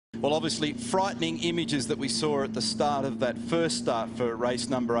Well, obviously, frightening images that we saw at the start of that first start for race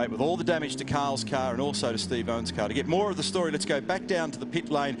number 8, with all the damage to Karl's car and also to Steve Owen's car. To get more of the story, let's go back down to the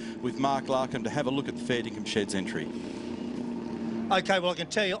pit lane with Mark Larkham to have a look at the Fair Dinkum Sheds entry. OK, well, I can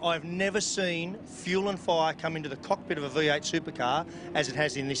tell you, I've never seen fuel and fire come into the cockpit of a V8 supercar as it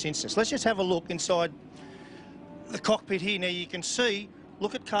has in this instance. Let's just have a look inside the cockpit here. Now, you can see,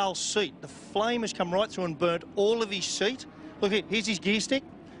 look at Karl's seat. The flame has come right through and burnt all of his seat. Look, here's his gear stick,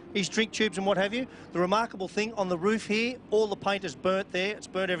 his drink tubes and what have you. The remarkable thing, on the roof here, all the paint is burnt there. It's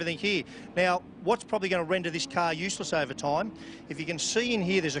burnt everything here. Now, what's probably going to render this car useless over time, if you can see in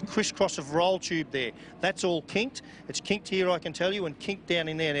here, there's a crisscross of roll tube there. That's all kinked. It's kinked here, I can tell you, and kinked down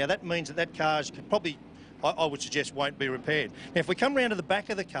in there. Now, that means that that car is probably, I would suggest, won't be repaired. Now, if we come round to the back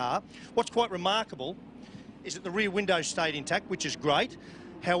of the car, what's quite remarkable is that the rear windows stayed intact, which is great.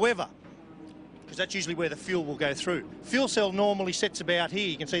 However, because that's usually where the fuel will go through. Fuel cell normally sits about here.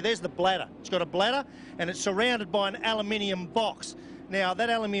 You can see there's the bladder. It's got a bladder and it's surrounded by an aluminium box. Now, that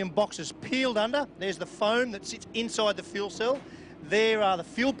aluminium box is peeled under. There's the foam that sits inside the fuel cell. There are the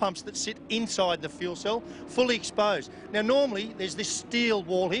fuel pumps that sit inside the fuel cell, fully exposed. Now, normally, there's this steel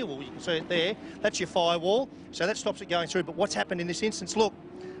wall here. Well, you can see it there. That's your firewall, so that stops it going through. But what's happened in this instance, look,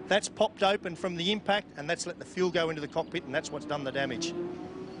 that's popped open from the impact, and that's let the fuel go into the cockpit, and that's what's done the damage.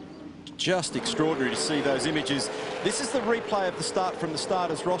 Just extraordinary to see those images. This is the replay of the start from the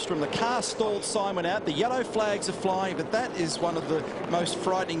starter's rostrum. The car stalled, sign went out, the yellow flags are flying, but that is one of the most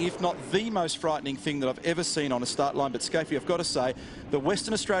frightening, if not the most frightening thing that I've ever seen on a start line. But Scafie, I've got to say, the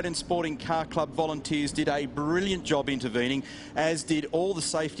Western Australian Sporting Car Club volunteers did a brilliant job intervening, as did all the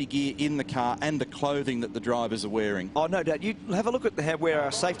safety gear in the car and the clothing that the drivers are wearing. Oh, no doubt. You have a look at where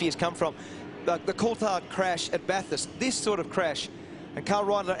our safety has come from. The Coulthard crash at Bathurst, this sort of crash. And Karl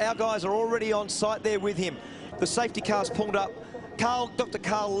Reindler, our guys are already on site there with him. The safety car's pulled up. Dr.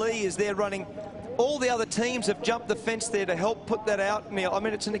 Karl Lee is there running. All the other teams have jumped the fence there to help put that out. Neil, I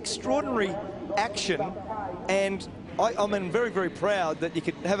mean, it's an extraordinary action, and I'm very, very proud that you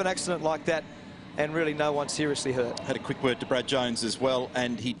could have an accident like that and really no one seriously hurt. Had a quick word to Brad Jones as well,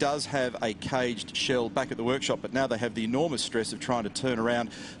 and he does have a caged shell back at the workshop, but now they have the enormous stress of trying to turn around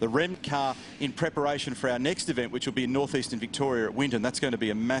the REM car in preparation for our next event, which will be in northeastern Victoria at Winton. That's going to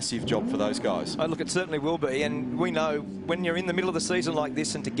be a massive job for those guys. Oh, look, it certainly will be, and we know when you're in the middle of the season like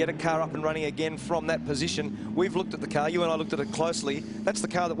this, and to get a car up and running again from that position, we've looked at the car, you and I looked at it closely. That's the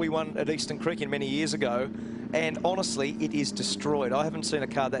car that we won at Eastern Creek many years ago. And honestly, it is destroyed. I haven't seen a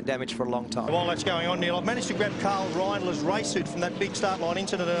car that damaged for a long time. While that's going on, Neil, I've managed to grab Karl Reindler's race suit from that big start line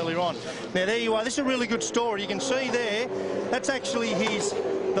incident earlier on. Now, there you are. This is a really good story. You can see there, that's actually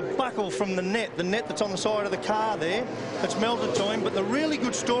the buckle from the net that's on the side of the car there, that's melted to him. But the really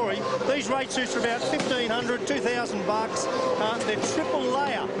good story, these race suits are about $1,500, $2,000. They're triple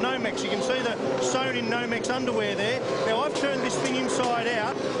layer Nomex. You can see the sewn-in Nomex underwear there. Now, I've turned this thing inside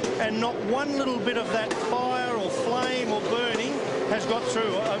out, and not one little bit of that fire or flame or burning has got through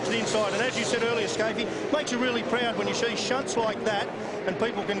to the inside. And as you said earlier, Scafie, makes you really proud when you see shunts like that and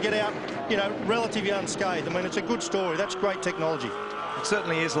people can get out, you know, relatively unscathed. I mean, it's a good story. That's great technology. It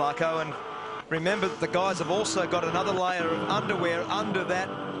certainly is, Larko, and remember that the guys have also got another layer of underwear under that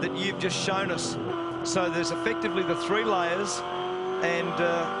you've just shown us. So there's effectively the 3 layers, and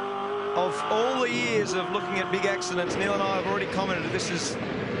of all the years of looking at big accidents, Neil and I have already commented this is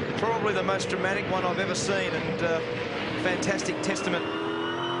probably the most dramatic one I've ever seen, and fantastic testament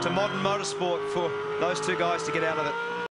to modern motorsport for those 2 guys to get out of it.